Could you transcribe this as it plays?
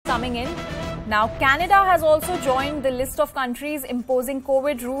coming in. Now, Canada has also joined the list of countries imposing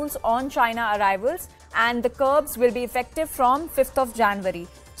COVID rules on China arrivals, and the curbs will be effective from 5th of January.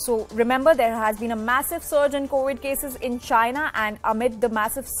 So remember, there has been a massive surge in COVID cases in China, and amid the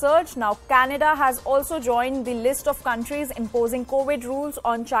massive surge, now Canada has also joined the list of countries imposing COVID rules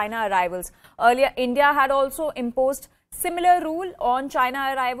on China arrivals. Earlier, India had also imposed similar rule on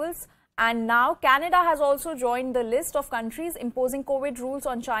China arrivals, and now Canada has also joined the list of countries imposing COVID rules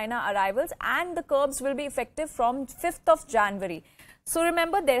on China arrivals, and the curbs will be effective from 5th of January. So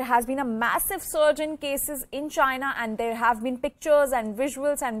remember, there has been a massive surge in cases in China, and there have been pictures and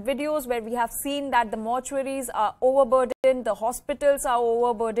visuals and videos where we have seen that the mortuaries are overburdened, the hospitals are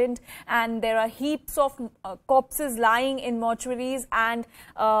overburdened, and there are heaps of corpses lying in mortuaries, and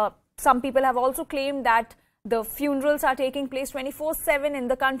some people have also claimed that the funerals are taking place 24/7 in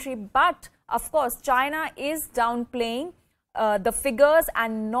the country. But of course, China is downplaying the figures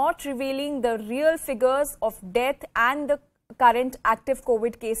and not revealing the real figures of death and the current active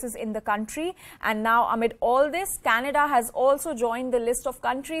COVID cases in the country. And now, amid all this, Canada has also joined the list of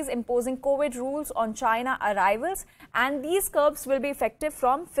countries imposing COVID rules on China arrivals, and these curbs will be effective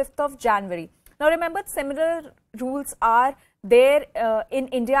from 5th of January. Now, remember, similar rules are there in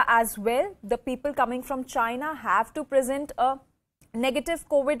India as well. The people coming from China have to present a negative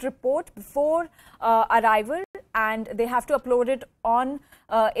COVID report before arrival, and they have to upload it on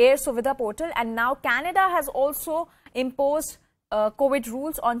Air Suvidha portal. And now Canada has also imposed COVID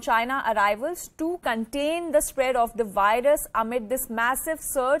rules on China arrivals to contain the spread of the virus amid this massive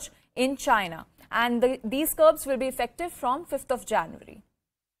surge in China. And these curbs will be effective from 5th of January.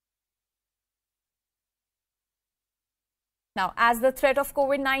 Now, as the threat of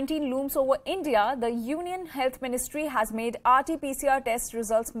COVID-19 looms over India, the Union Health Ministry has made RT-PCR test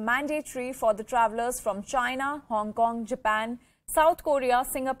results mandatory for the travellers from China, Hong Kong, Japan, South Korea,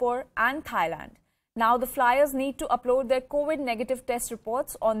 Singapore and Thailand. Now, the flyers need to upload their COVID negative test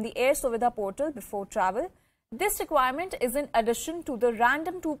reports on the Air Suvidha portal before travel. This requirement is in addition to the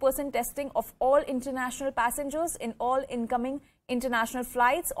random 2% testing of all international passengers in all incoming international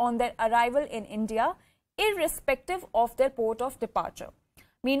flights on their arrival in India, irrespective of their port of departure.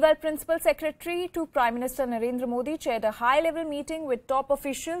 Meanwhile, Principal Secretary to Prime Minister Narendra Modi chaired a high-level meeting with top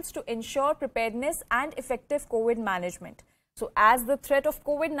officials to ensure preparedness and effective COVID management. So, as the threat of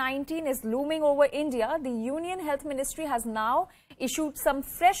COVID-19 is looming over India, the Union Health Ministry has now issued some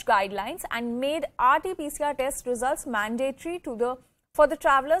fresh guidelines and made RT-PCR test results mandatory for the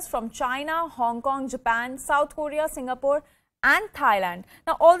travellers from China, Hong Kong, Japan, South Korea, Singapore and Thailand.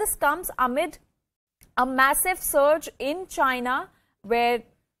 Now, all this comes amid a massive surge in China, where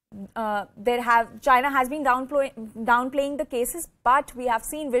China has been downplaying the cases, but we have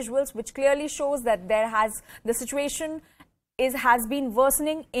seen visuals which clearly shows that the situation has been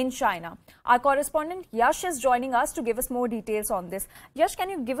worsening in China. Our correspondent Yash is joining us to give us more details on this. Yash, can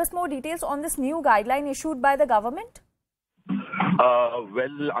you give us more details on this new guideline issued by the government?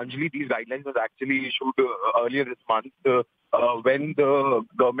 Well, Anjali, these guidelines was actually issued earlier this month when the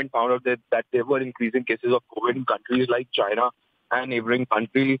government found out that there were increasing cases of COVID in countries like China and neighboring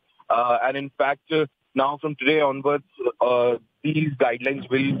countries. And in fact, now from today onwards, these guidelines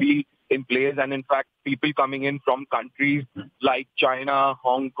will be in place. And in fact, people coming in from countries like China,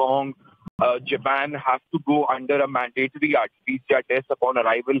 Hong Kong, Japan have to go under a mandatory RT-PCR test upon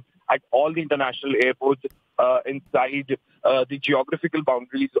arrival at all the international airports inside the geographical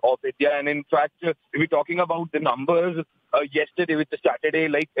boundaries of India. And in fact, if we're talking about the numbers, yesterday, which is Saturday,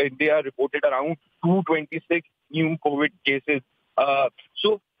 like India reported around 226 new COVID cases.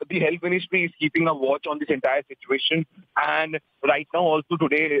 So the health ministry is keeping a watch on this entire situation. And right now, also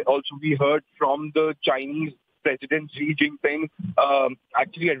today, we heard from the Chinese President Xi Jinping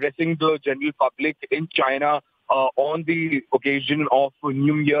actually addressing the general public in China on the occasion of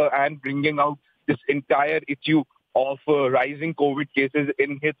New Year and bringing out this entire issue of rising COVID cases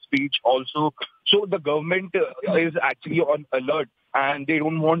in his speech also. So the government is actually on alert, and they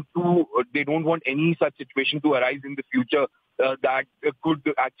don't want any such situation to arise in the future that could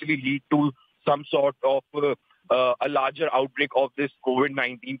actually lead to some sort of a larger outbreak of this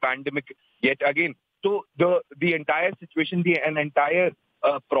COVID-19 pandemic yet again. So the entire situation, the entire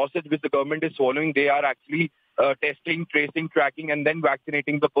process which the government is following, they are actually testing, tracing, tracking, and then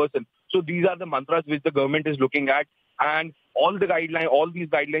vaccinating the person. So these are the mantras which the government is looking at, and all these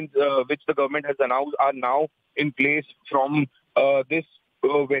guidelines which the government has announced are now in place from this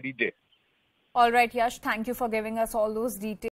very day. All right, Yash, thank you for giving us all those details.